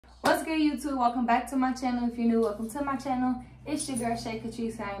good, YouTube? Welcome back to my channel. If you're new, welcome to my channel. It's your girl Shay.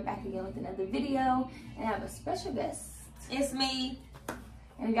 I am back again with another video, and I have a special guest. It's me.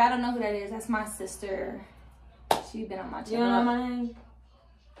 And if y'all don't know who that is, that's my sister. She's been on my channel. You know my name?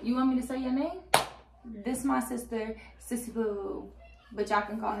 You want me to say your name? This is my sister, Sissy Boo, but y'all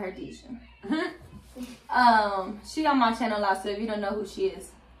can call her Deja. She on my channel a lot, so if you don't know who she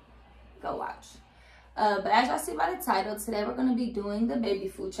is, go watch. But as y'all see by the title, today we're gonna be doing the baby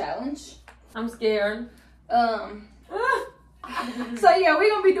food challenge. I'm scared. So yeah, we're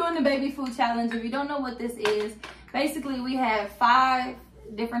gonna be doing the baby food challenge. If you don't know what this is, basically we have 5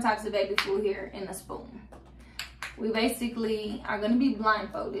 different types of baby food here in a spoon. We basically are gonna be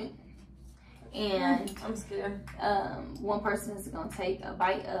blindfolded, and I'm scared. one person is gonna take a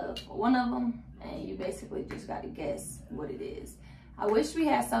bite of one of them, and you basically just gotta guess what it is. I wish we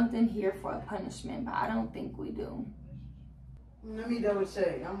had something here for a punishment, but I don't think we do. Let me double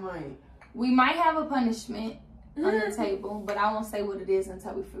check. I might. We might have a punishment on the table, but I won't say what it is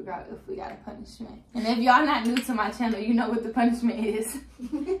until we figure out if we got a punishment. And if y'all not new to my channel, you know what the punishment is.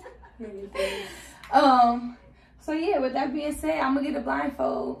 So yeah, with that being said, I'm gonna get a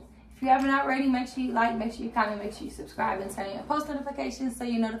blindfold. If you haven't already, make sure you like, make sure you comment, make sure you subscribe, and turn on your post notifications so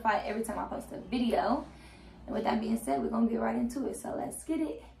you're notified every time I post a video. And with that being said, we're gonna get right into it. So let's get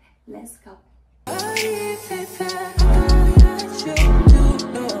it. Let's go.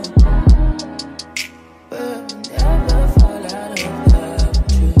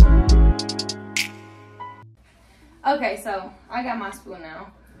 Okay, so I got my spoon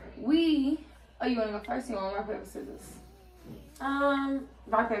now. Oh, you wanna go first? You want rock, paper, scissors?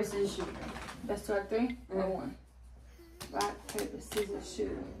 Rock, paper, scissors, shoot. That's 2 or 3 or 1. Rock, paper, scissors,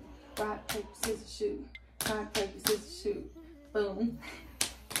 shoot. Rock, paper, scissors, shoot. Rock, paper, scissors, shoot. Boom.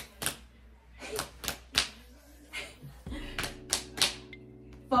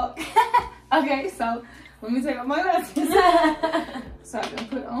 Fuck. Okay, so let me take off my glasses so I can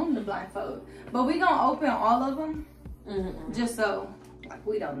put on the blindfold. But we gonna open all of them just so like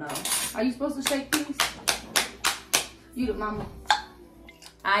we don't know. Are you supposed to shake these? You the mama.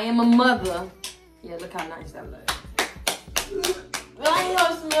 I am a mother. Yeah, look how nice that looks. I ain't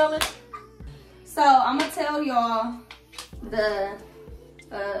gonna smell it. So I'm gonna tell y'all the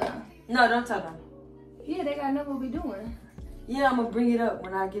No, don't tell them. yeah, they gotta know what we doing. Yeah, I'm gonna bring it up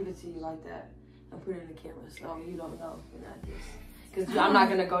when I give it to you like that and put it in the camera so you don't know you're not this. Because I'm not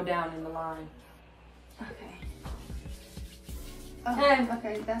gonna go down in the line. Okay. Okay.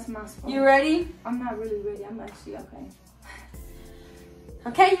 Okay, that's my spoon. You ready? I'm not really ready. I'm actually okay.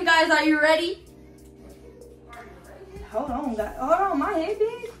 Okay, you guys, are you ready? Hold on, guys. Hold on, my head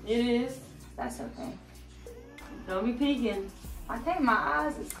big. It is. That's okay. Don't be peeking. I think my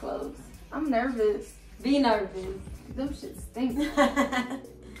eyes is closed. I'm nervous. Be nervous. Them shit stink.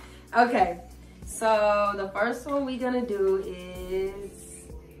 Okay, so the first one we're gonna do is,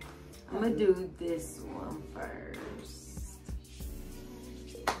 I'm gonna do this one first.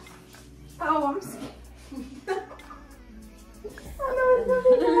 Oh, I'm scared. I know it's gonna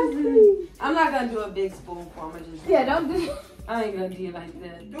be nasty. I'm not gonna do a big spoon for him. Yeah, don't do. I ain't gonna do it like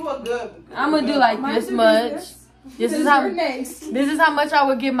that. Do a good. I'm gonna do like this much. This is how. Next. This is how much I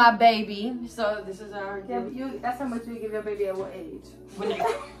would give my baby. So this is our Yeah, gift. but that's how much you give your baby at what age? When they,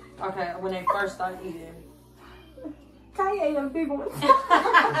 okay, when they first start eating. Kaya ate a big one.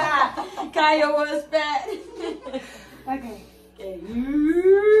 Kaya was fat. Okay. Okay.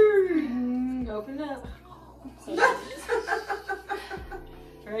 Open up.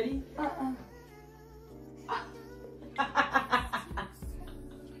 Ready?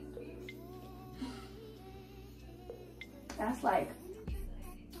 That's like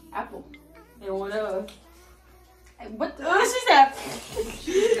apple. And what else? Hey, what the? Oh, she said.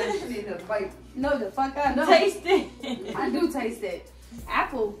 She need to bite. No, the fuck I don't. Taste it. I do taste it.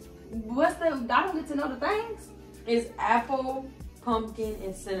 Apple. What's the? I don't get to know the things. It's apple, pumpkin,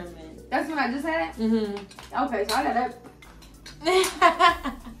 and cinnamon. That's what I just had. Mm-hmm. Okay, so I got that.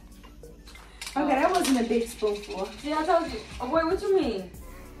 Okay, that wasn't a big spoonful. See, I told you. Oh, wait, what you mean?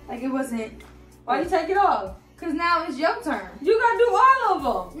 Like it wasn't. Why you take it off? Cause now it's your turn. You gotta do all of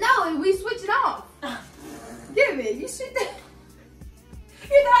them. No, we switch it off. Give it. You should. You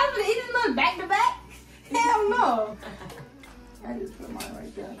thought I was gonna eat this little back to back? Hell no. I just put mine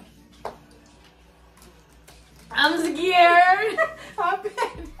right there. I'm scared. I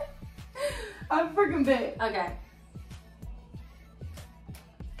bet. I freaking bet. Okay.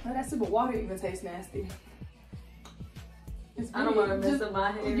 Oh, that sip of water even tastes nasty. I don't want to mess up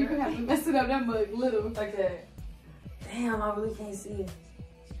my hair. You can have to mess it up that much little. Okay. Damn, I really can't see it.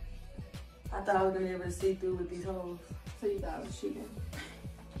 I thought I was gonna be able to see through with these holes. So you thought I was cheating.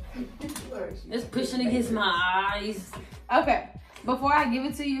 sorry. It's pushing against my eyes. Okay. Before I give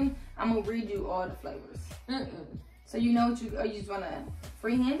it to you, I'm gonna read you all the flavors. So you know what you just wanna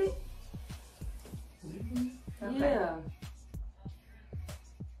freehand it? Okay. Yeah.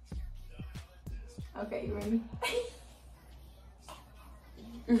 Okay, you ready?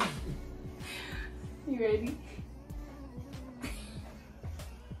 You ready?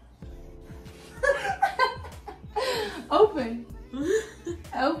 Open.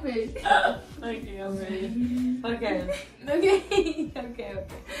 Open. Okay, I'm ready. Okay. Okay.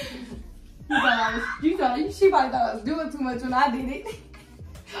 She probably thought I was doing too much when I did it.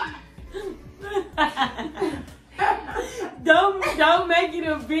 Don't make it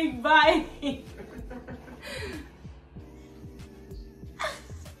a big bite.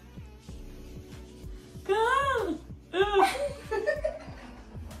 Come.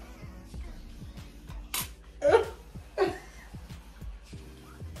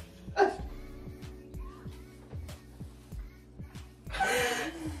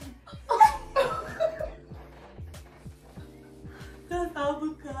 That's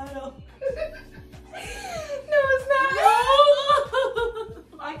avocado. No, it's not. No.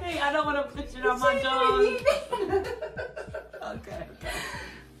 I can't. I don't want to push it on my tongue. Okay.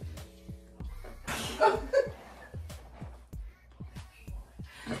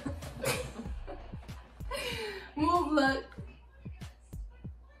 Move, look.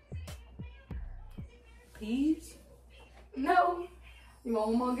 Peas? No. You want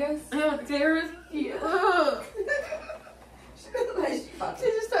one more guess? Carrots? Yeah. She look like she about She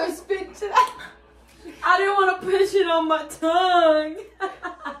to. just started spitting shit out. I didn't want to push it on my tongue.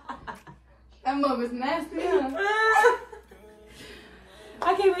 That mug was nasty, huh?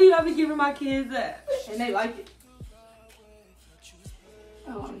 I can't believe I be giving my kids that. And they like it.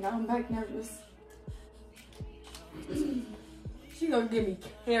 Oh, now I'm back nervous. She gonna give me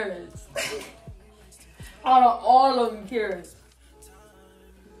carrots. all of them carrots.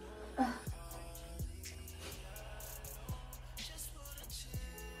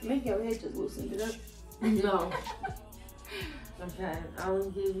 Make your head just loosen it up. No. Okay, I'll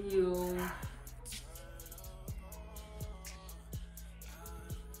give you.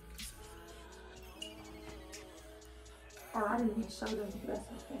 Oh, I didn't even show them. That's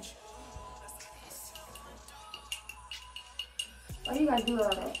okay. Why you gotta do all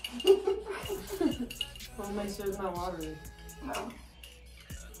that? I'll make sure it's not watery. No.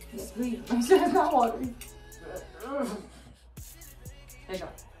 Yeah, please. Make sure it's not watery. There you go.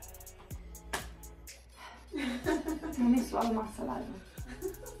 Let me swallow my saliva.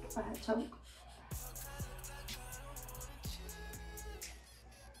 If I had choke.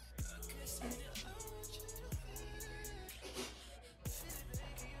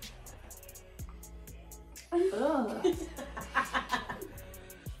 Ugh.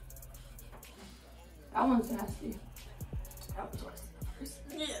 That one's nasty. That was worse than the first.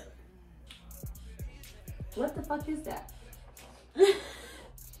 Yeah. What the fuck is that?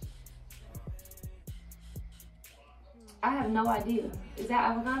 I have no idea. Is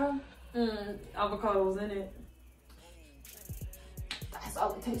that avocado? Avocado's in it. That's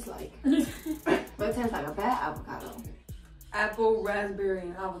all it tastes like. But it tastes like a bad avocado. Apple, raspberry,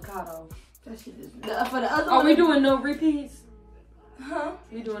 and avocado. That shit is. For the other Are one. we doing no repeats? Huh?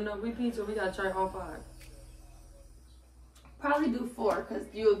 We doing no repeats, or we gotta try all 5? Probably do 4 because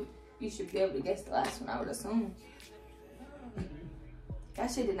you should be able to guess the last one, I would assume. That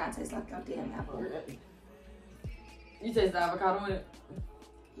shit did not taste like no damn apple. You taste the avocado in it?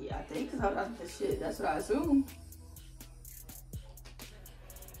 Yeah, I think because I like the shit. That's what I assume.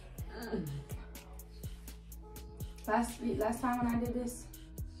 Last time when I did this,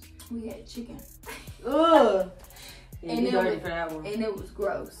 we had chicken. Ugh. Yeah, And you it dirty was- for that one. And it was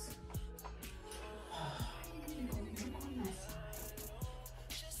gross.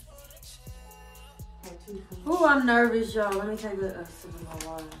 Ooh, I'm nervous, y'all. Let me take a sip of my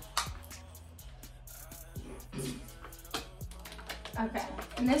water. Okay,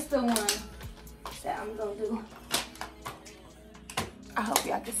 and this the one that I'm gonna do. I hope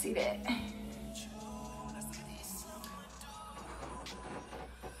y'all can see that.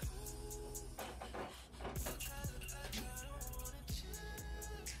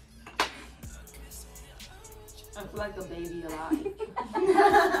 I feel like a baby alive.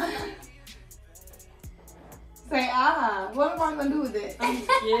 Say ah. What am I gonna do with it? I'm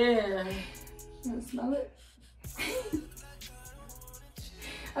scared. You wanna smell it?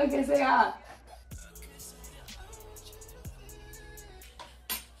 Okay, say ah.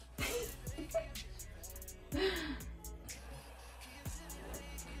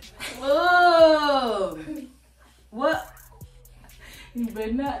 Whoa! What? You better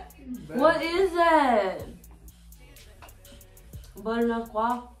better not. What is that? Butternut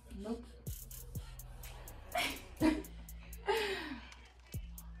squash? Nope.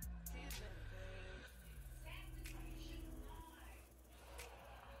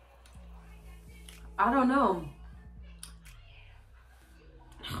 I don't know.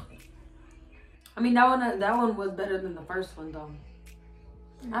 I mean, that one was better than the first one, though.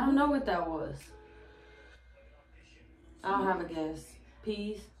 I don't know what that was. I don't have a guess.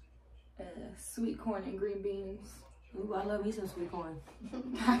 Peas? Sweet corn and green beans. Ooh, I love me some sweet corn.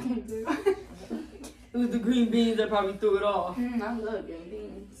 I can do. It was the green beans that probably threw it off. I love green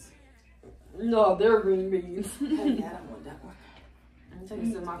beans. No, they're green beans. Oh, yeah, I don't want that one. I'm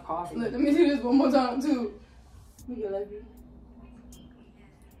taking some of my coffee. Look, let me do this one more time, too. Let me get like this.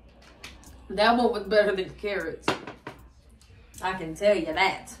 That one was better than carrots. I can tell you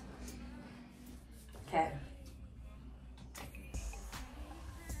that. Okay.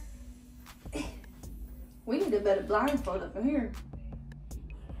 We need a better blindfold up in here.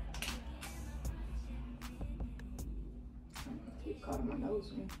 Keep caught in my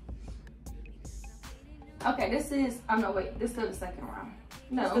nose. Okay, this is. Oh no, wait. This is the second round.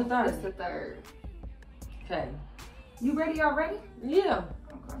 No, It's the third. It's the third. Okay. You ready already? Yeah.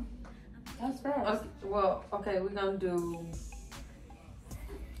 Okay. That's fast. Okay, well, okay, we're gonna do.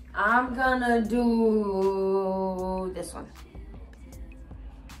 I'm gonna do this one.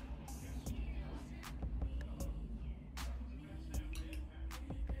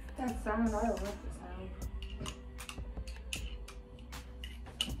 That sound, I don't like the sound.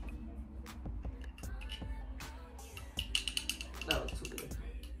 That was too big.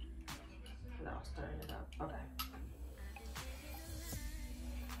 Now I'm stirring it up. Okay.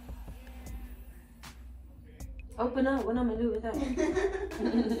 Open up. What I'm gonna do with that?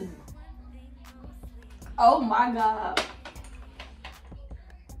 Oh my God.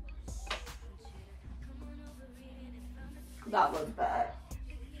 That was bad.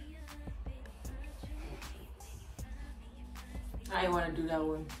 I didn't want to do that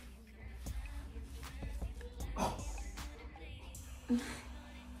one.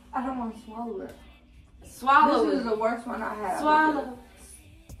 I don't want to swallow it. Swallow This it. is the worst one I had. Swallow.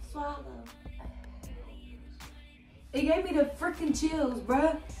 Swallow. It gave me the freaking chills,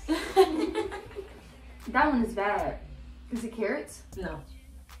 bruh. That one is bad. Is it carrots? No.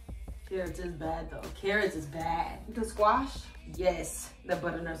 Carrots is bad though. Carrots is bad. The squash? Yes. The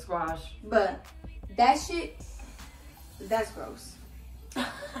butternut squash. But that shit, that's gross. I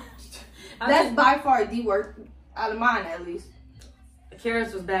That's think by far the worst, out of mine at least.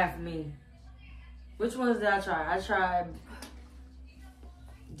 carrots was bad for me. Which ones did I try? I tried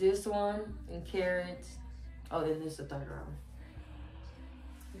this one and carrots. Oh, then this is the third round.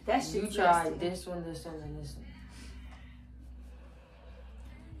 That You shit's tried nasty. this one, and this one.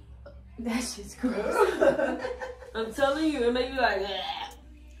 That shit's gross. I'm telling you, it made me like, "Ugh."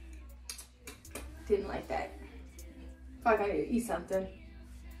 Didn't like that. Fuck, I gotta eat something.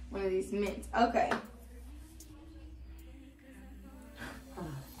 One of these mints. Okay.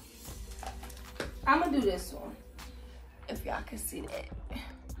 I'm gonna do this one. If y'all can see that.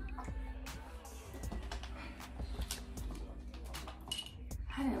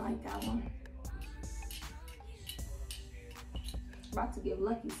 I didn't like that one. About to give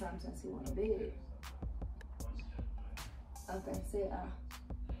Lucky some since he went to bed. Okay, say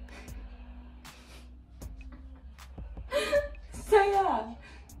say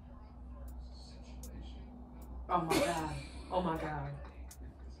Oh my god. Oh my god.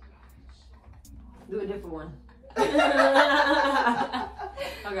 Do a different one. Okay.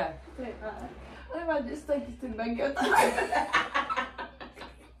 Say what if I just take this to the backyard?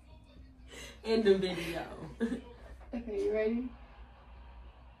 End the video. Okay, you ready?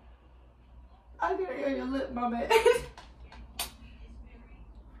 I can hear your lip, my man.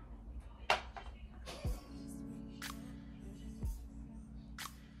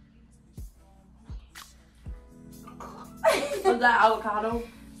 Was that avocado?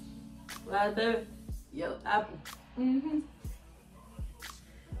 Raspberry? Yep, apple. Mm-hmm.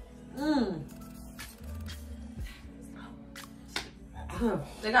 Mmm.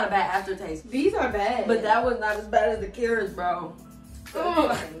 They got a bad aftertaste. These are bad. But that was not as bad as the carrots, bro.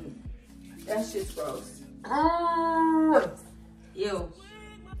 That shit's gross. Ew.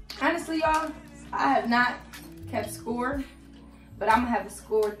 Honestly, y'all, I have not kept score, but I'm gonna have a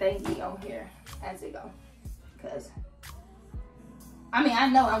score thingy on here as it go. Cause I mean, I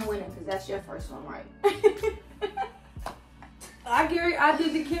know I'm winning because that's your first one, right? I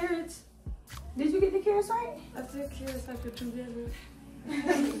did the carrots. Did you get the carrots right? I said carrots after two dinner.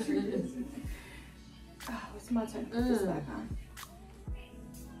 Oh, it's my turn to put this back on.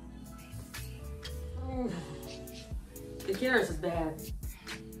 carrots is bad.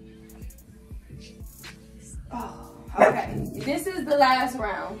 Oh, okay. This is the last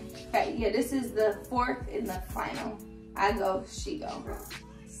round. Okay, yeah, this is the fourth and the final. I go, she go.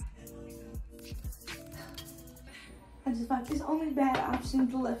 I just thought there's only bad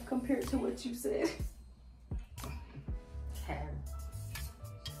options left compared to what you said. Okay.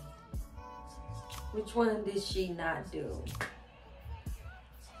 Which one did she not do?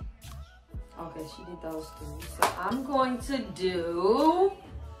 Okay, she did those two. So I'm going to do...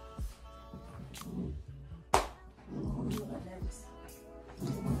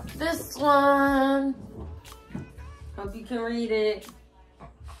 this one. Hope you can read it.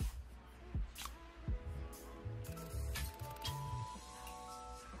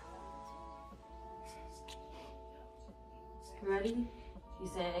 Ready? You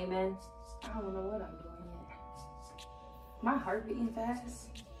saying amen? I don't know what I'm doing yet. My heart beating fast.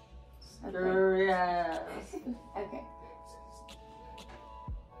 Okay. Yes. Okay.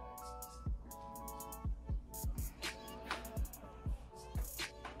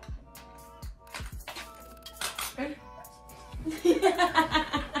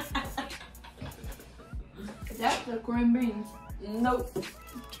 That's a green bean. Nope.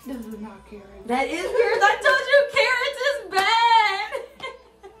 This is not carrot. That is carrots. I told you carrots is bad.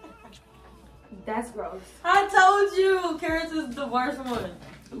 That's gross. I told you carrots is the worst one.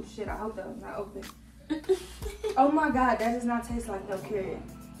 Oh shit, I hope that was not open. Oh my god, that does not taste like no carrot.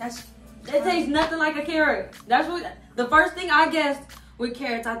 It tastes nothing like a carrot. That's what the first thing I guessed with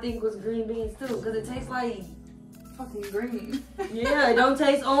carrots I think was green beans too, because it tastes like fucking green. yeah, it don't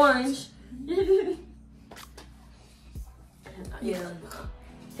taste orange. Yeah.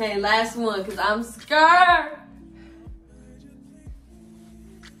 Okay, last one, because I'm scared.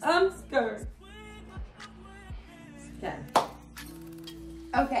 I'm scared. Okay.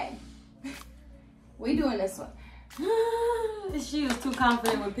 Okay. We doing this one. She was too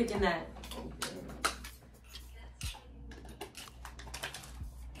confident with picking that.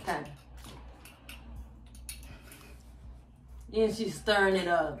 Okay. And she's stirring it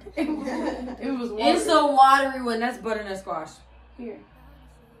up. It was water. It's so watery when that's butternut squash. Here.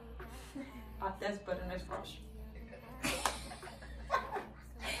 That's butternut squash.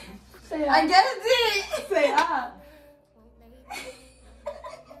 Say I guess it. Say ah.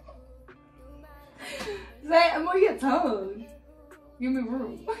 Say I'm on your tongue. Give me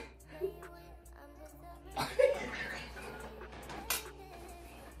room.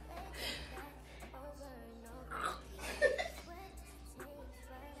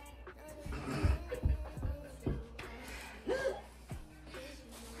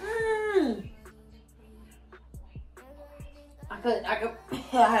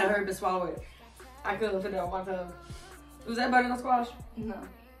 I had heard to swallow it. I couldn't put it on my tongue. Was that butternut squash? No.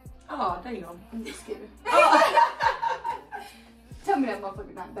 Oh, there you go. I'm just kidding. Oh. Tell me that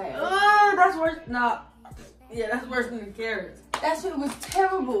motherfucker not bad. That's worse. Nah. Yeah, that's worse than the carrots. That shit was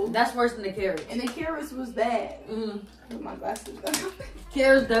terrible. That's worse than the carrots. And the carrots was bad. Mm-hmm. My glasses.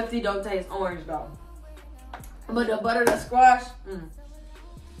 Carrots definitely don't taste orange though. But the butternut squash,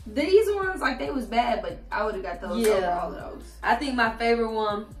 These ones, like, they was bad, but I would have got those over all of those. I think my favorite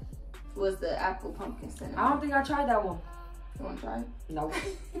one was the apple pumpkin cinnamon. I don't think I tried that one. You want to try it? Nope.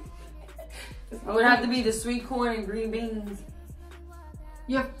 It would have to be the sweet corn and green beans.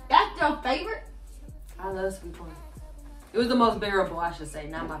 That's your favorite? I love sweet corn. It was the most bearable, I should say,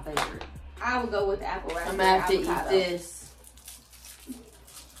 not my favorite. I would go with the apple raspberry. I'm gonna have to avocado. eat this.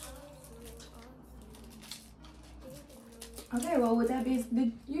 Okay, well, with that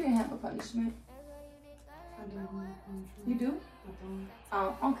being, you didn't have a punishment. You do?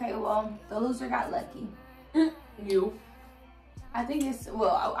 Oh, okay, well, the loser got lucky. You. I think it's,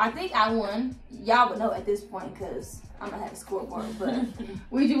 well, I think I won. Y'all would know at this point because I'm going to have a scoreboard, but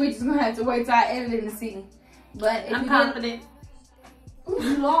we just going to have to wait till I edit it and see. But if I'm confident.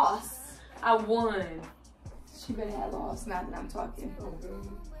 You lost. I won. She better have lost now that I'm talking.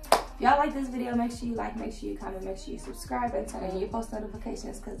 If y'all like this video, make sure you like, make sure you comment, make sure you subscribe, and turn on your post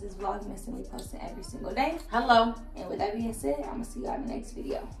notifications because this VLOGMAS and we posting every single day. Hello. And with that being said, I'm going to see y'all in the next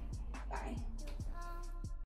video. Bye.